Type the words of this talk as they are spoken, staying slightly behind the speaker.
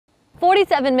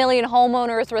47 million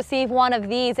homeowners receive one of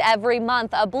these every month,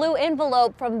 a blue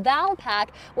envelope from Valpak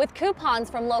with coupons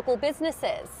from local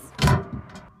businesses.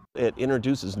 It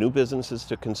introduces new businesses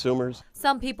to consumers.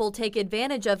 Some people take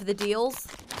advantage of the deals.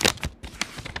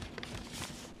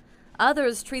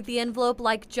 Others treat the envelope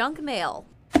like junk mail,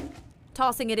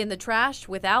 tossing it in the trash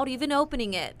without even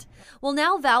opening it. Well,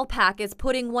 now Valpak is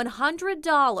putting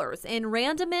 $100 in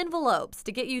random envelopes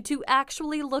to get you to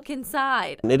actually look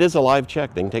inside. And it is a live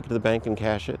check. They can take it to the bank and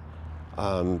cash it.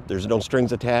 There's no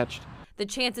strings attached. The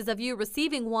chances of you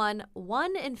receiving one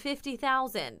in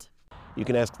 50,000. You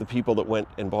can ask the people that went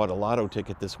and bought a lotto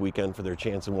ticket this weekend for their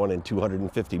chance of 1 in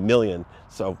 250 million.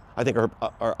 So I think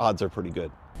our odds are pretty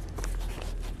good.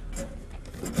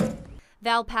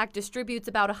 Valpak distributes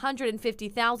about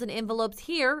 150,000 envelopes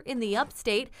here in the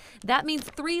upstate. That means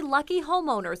 3 lucky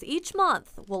homeowners each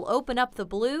month will open up the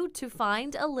blue to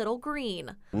find a little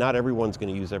green. Not everyone's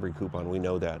going to use every coupon, we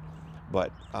know that.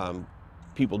 But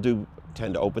people do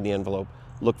tend to open the envelope,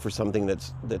 look for something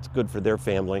that's good for their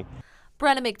family.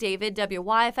 Brenna McDavid,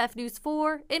 WYFF News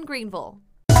 4 in Greenville.